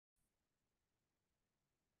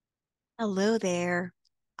Hello there.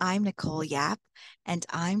 I'm Nicole Yap, and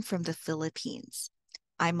I'm from the Philippines.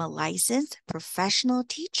 I'm a licensed professional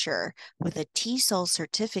teacher with a TESOL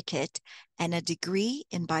certificate and a degree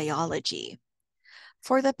in biology.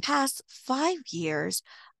 For the past 5 years,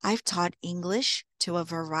 I've taught English to a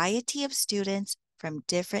variety of students from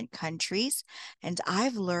different countries, and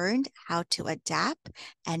I've learned how to adapt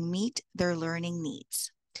and meet their learning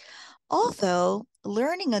needs. Although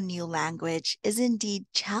learning a new language is indeed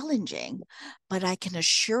challenging, but I can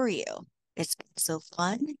assure you it's so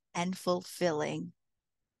fun and fulfilling.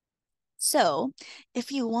 So,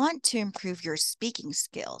 if you want to improve your speaking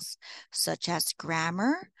skills, such as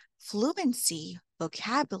grammar, fluency,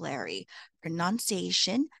 vocabulary,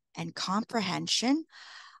 pronunciation, and comprehension,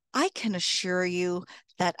 I can assure you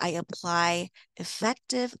that I apply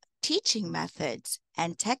effective teaching methods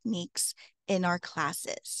and techniques in our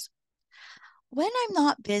classes. When I'm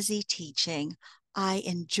not busy teaching, I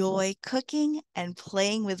enjoy cooking and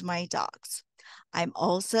playing with my dogs. I'm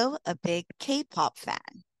also a big K-pop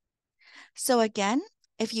fan. So again,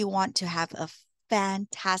 if you want to have a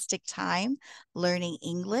fantastic time learning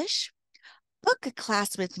English, book a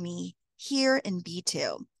class with me here in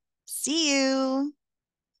B2. See you.